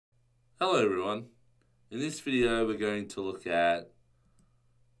Hello everyone. In this video we're going to look at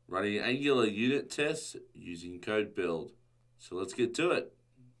running Angular unit tests using CodeBuild. So let's get to it.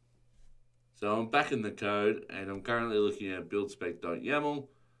 So I'm back in the code and I'm currently looking at buildspec.yml,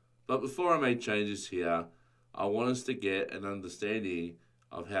 but before I make changes here, I want us to get an understanding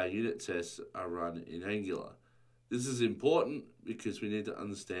of how unit tests are run in Angular. This is important because we need to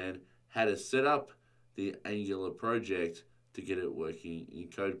understand how to set up the Angular project to get it working in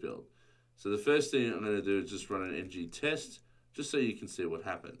CodeBuild. So the first thing I'm going to do is just run an ng test, just so you can see what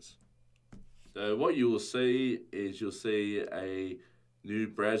happens. So what you will see is you'll see a new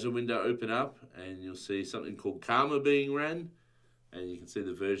browser window open up, and you'll see something called Karma being ran, and you can see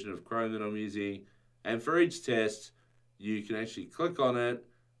the version of Chrome that I'm using. And for each test, you can actually click on it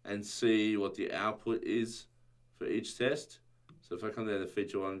and see what the output is for each test. So if I come down to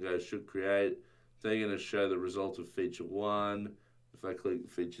feature 1 and go should create, they're going to show the result of feature 1. If I click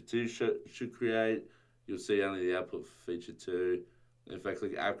feature 2 should create, you'll see only the output for feature 2. And if I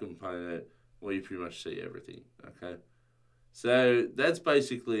click app component, well, you pretty much see everything, okay? So that's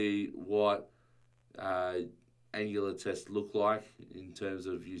basically what Angular tests look like in terms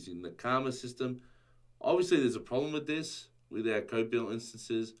of using the Karma system. Obviously, there's a problem with this, with our CodeBuild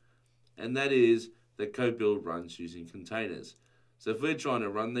instances, and that is that CodeBuild runs using containers. So if we're trying to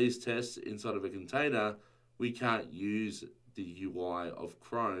run these tests inside of a container, we can't use the UI of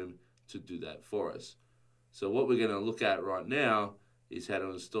Chrome to do that for us. So what we're going to look at right now is how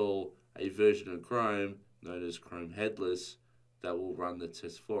to install a version of Chrome known as Chrome Headless that will run the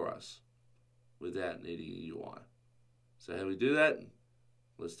test for us without needing a UI. So how we do that?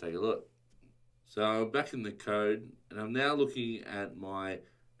 Let's take a look. So I'm back in the code and I'm now looking at my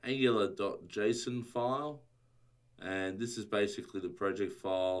angular.json file, and this is basically the project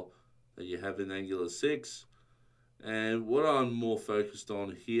file that you have in Angular 6. And what I'm more focused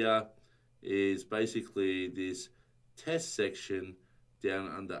on here is basically this test section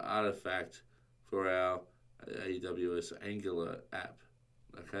down under artifact for our AWS Angular app,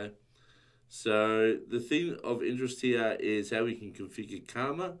 okay? So the thing of interest here is how we can configure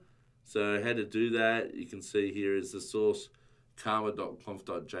Karma. So how to do that, you can see here is the source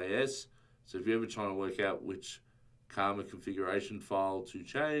karma.conf.js. So if you're ever trying to work out which Karma configuration file to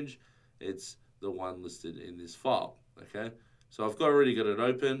change, it's the one listed in this file, okay? So I've already got it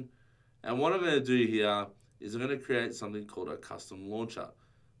open, and what I'm going to do here is I'm going to create something called a custom launcher.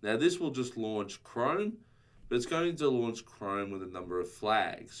 Now this will just launch Chrome, but it's going to launch Chrome with a number of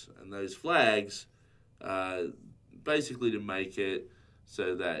flags, and those flags basically to make it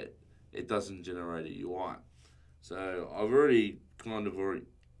so that it doesn't generate a UI. So I've already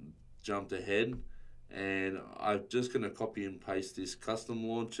jumped ahead, and I'm just going to copy and paste this custom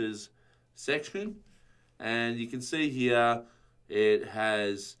launchers section, and you can see here it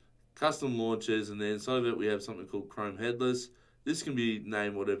has custom launchers, and then inside of it we have something called Chrome Headless. This can be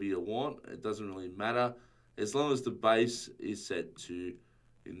named whatever you want, it doesn't really matter as long as the base is set to,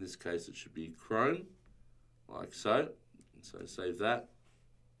 in this case it should be Chrome, like so. So save that,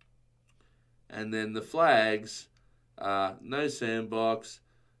 and then the flags are no sandbox,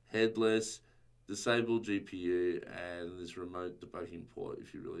 headless, disable GPU, and this remote debugging port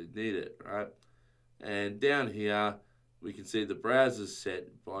if you really need it, right? And down here, we can see the browser set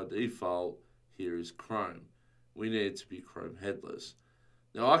by default here is Chrome. We need it to be Chrome Headless.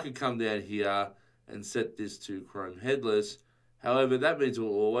 Now I could come down here and set this to Chrome Headless. However, that means it will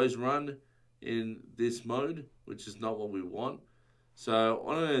always run in this mode, which is not what we want. So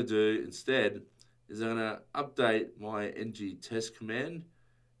what I'm going to do instead is I'm going to update my ng test command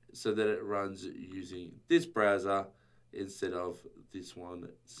so that it runs using this browser instead of this one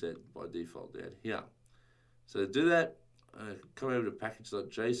set by default down here. So to do that, come over to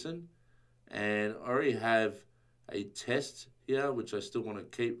package.json, and I already have a test here which I still want to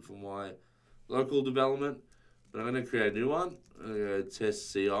keep for my local development, but I'm going to create a new one. I'm going to go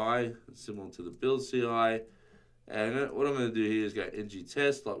test CI, similar to the build CI, and what I'm going to do here is go ng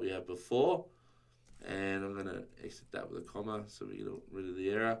test like we had before, and I'm going to exit that with a comma so we get rid of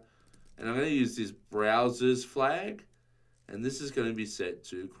the error. And I'm going to use this browsers flag, and this is going to be set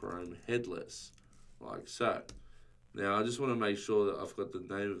to Chrome Headless, like so. Now I just want to make sure that I've got the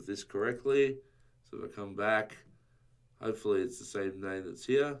name of this correctly. So if I come back, hopefully it's the same name that's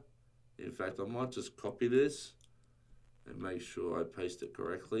here. In fact, I might just copy this and make sure I paste it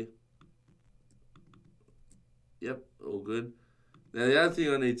correctly. Yep, all good. Now the other thing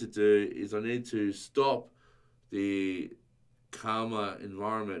I need to do is I need to stop the Karma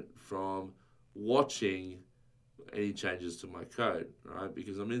environment from watching any changes to my code, right?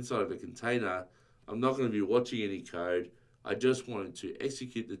 Because I'm inside of a container, I'm not going to be watching any code. I just wanted to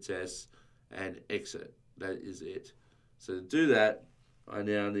execute the tests and exit. That is it. So to do that, I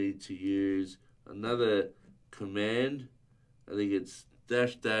now need to use another command. I think it's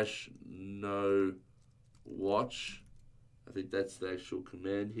 -- no watch. I think that's the actual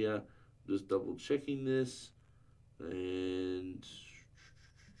command here. Just double checking this, and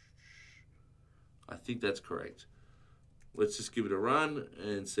I think that's correct. Let's just give it a run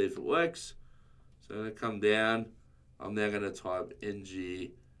and see if it works. So I'm going to come down. I'm now going to type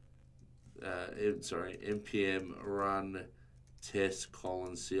npm run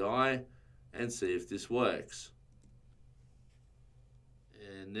test:/ci and see if this works.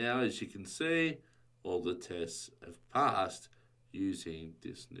 And now, as you can see, all the tests have passed using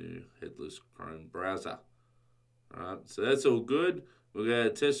this new headless Chrome browser. Alright, so that's all good. We're going to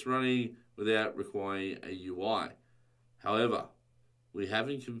test running without requiring a UI. However, we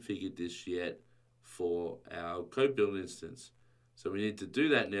haven't configured this yet for our CodeBuild instance. So we need to do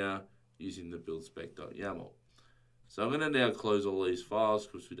that now using the buildspec.yml. So I'm going to now close all these files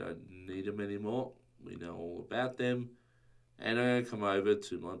because we don't need them anymore. We know all about them. And I'm going to come over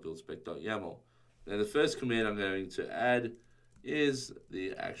to my buildspec.yml. Now the first command I'm going to add is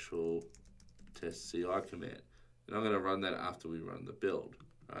the actual test CI command. And I'm going to run that after we run the build.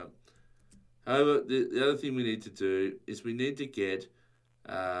 Right? However, the other thing we need to do is we need to get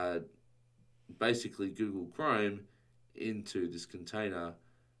basically Google Chrome into this container,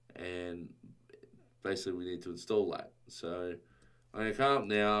 and basically we need to install that. So I'm going to come up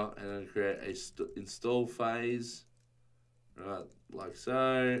now and I'm going to create a install phase, right, like so.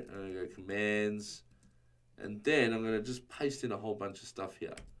 I'm going to go commands, and then I'm going to just paste in a whole bunch of stuff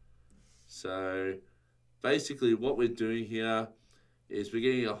here. So basically what we're doing here is we're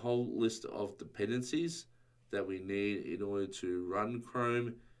getting a whole list of dependencies that we need in order to run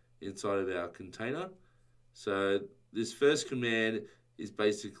Chrome inside of our container. So this first command is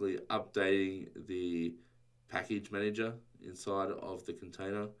basically updating the package manager inside of the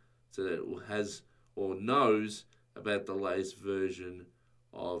container so that it has or knows about the latest version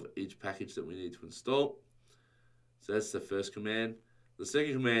of each package that we need to install. So that's the first command. The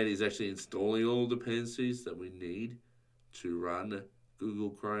second command is actually installing all the dependencies that we need to run Google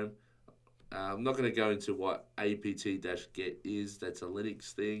Chrome. I'm not going to go into what apt-get is. That's a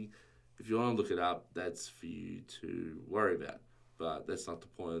Linux thing. If you want to look it up, that's for you to worry about. But that's not the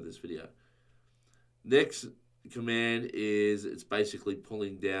point of this video. Next command is it's basically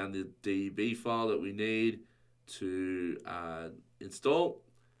pulling down the DB file that we need to install.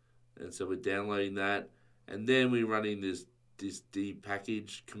 And so we're downloading that. And then we're running this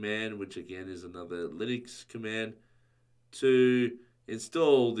dpackage command, which again is another Linux command, to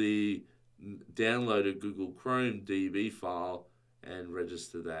install the downloaded Google Chrome DB file and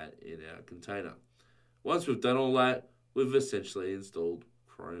register that in our container. Once we've done all that, we've essentially installed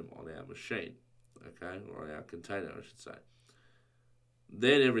Chrome on our machine, okay, or on our container, I should say.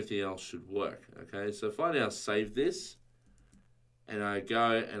 Then everything else should work, okay. So if I now save this and I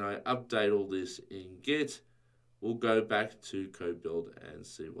go and I update all this in Git, we'll go back to CodeBuild and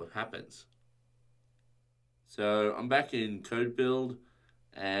see what happens. So I'm back in CodeBuild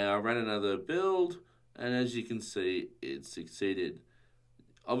and I ran another build, and as you can see, it succeeded.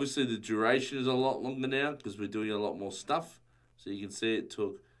 Obviously the duration is a lot longer now because we're doing a lot more stuff. So you can see it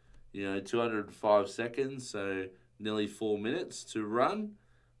took 205 seconds, so nearly 4 minutes to run.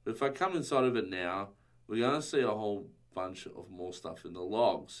 But if I come inside of it now, we're going to see a whole bunch of more stuff in the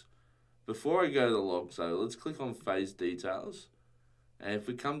logs. Before I go to the logs though, let's click on phase details. And if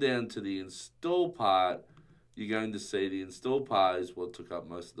we come down to the install part, you're going to see the install part is what took up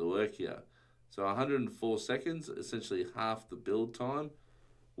most of the work here. So 104 seconds, essentially half the build time,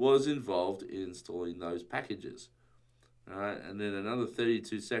 was involved in installing those packages. All right, and then another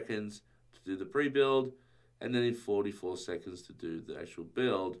 32 seconds to do the pre-build, and then in 44 seconds to do the actual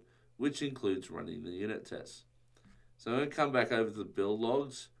build, which includes running the unit tests. So I'm going to come back over to the build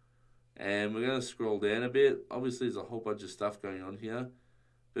logs, and we're going to scroll down a bit. Obviously, there's a whole bunch of stuff going on here,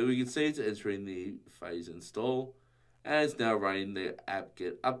 but we can see it's entering the phase install, and it's now running the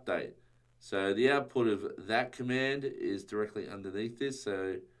apt-get update. So the output of that command is directly underneath this.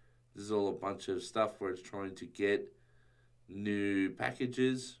 So this is all a bunch of stuff where it's trying to get new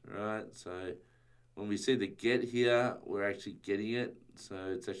packages, right? So when we see the get here, we're actually getting it. So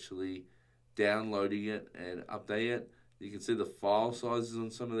it's actually downloading it and updating it. You can see the file sizes on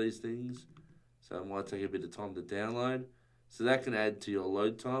some of these things. So it might take a bit of time to download. So that can add to your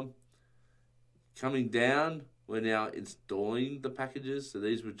load time. Coming down, we're now installing the packages. So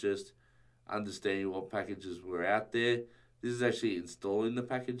these were just understanding what packages were out there. This is actually installing the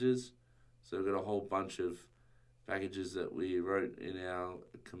packages. So we've got a whole bunch of packages that we wrote in our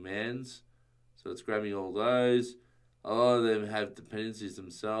commands. So it's grabbing all those. A lot of them have dependencies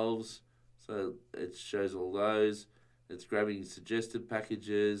themselves, so it shows all those. It's grabbing suggested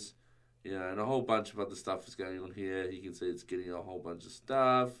packages, and a whole bunch of other stuff is going on here. You can see it's getting a whole bunch of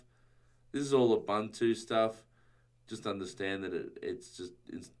stuff. This is all Ubuntu stuff. Just understand that it's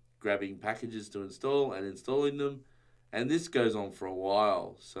grabbing packages to install and installing them. And this goes on for a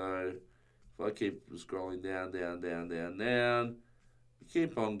while. So if I keep scrolling down,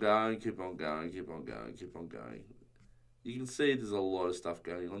 keep on going. You can see there's a lot of stuff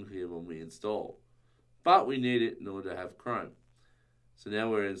going on here when we install. But we need it in order to have Chrome. So now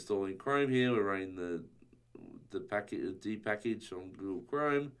we're installing Chrome here. We're running the package on Google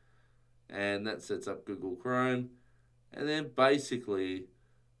Chrome. And that sets up Google Chrome. And then basically,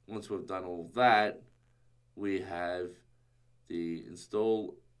 once we've done all that, we have the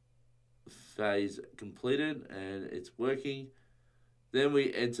install phase completed and it's working. Then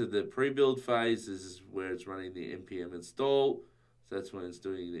we enter the pre-build phase. This is where it's running the npm install. So that's when it's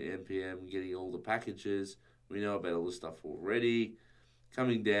doing the npm, getting all the packages. We know about all this stuff already.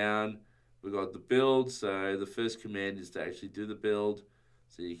 Coming down, we got the build. So the first command is to actually do the build.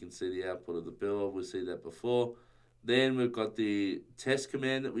 So you can see the output of the build. We'll see that before. Then we've got the test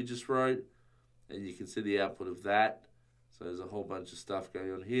command that we just wrote. And you can see the output of that. So there's a whole bunch of stuff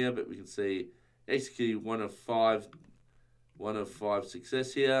going on here. But we can see execute one of five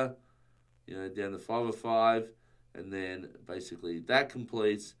success here. Down to 5 of 5. And then basically that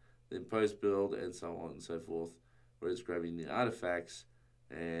completes. Then post build and so on and so forth. Where it's grabbing the artifacts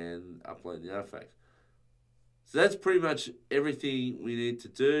and uploading the artifacts. So that's pretty much everything we need to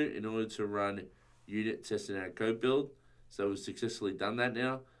do in order to run unit tests in our code build. So we've successfully done that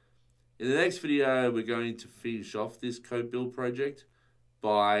now. In the next video, we're going to finish off this code build project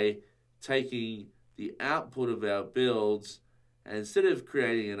by taking the output of our builds and instead of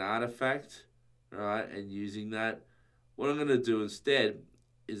creating an artifact, right, and using that, what I'm going to do instead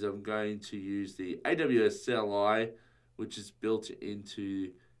is I'm going to use the AWS CLI, which is built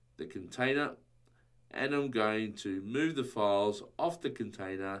into the container, and I'm going to move the files off the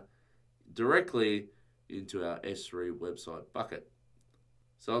container directly into our S3 website bucket.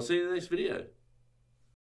 So I'll see you in the next video.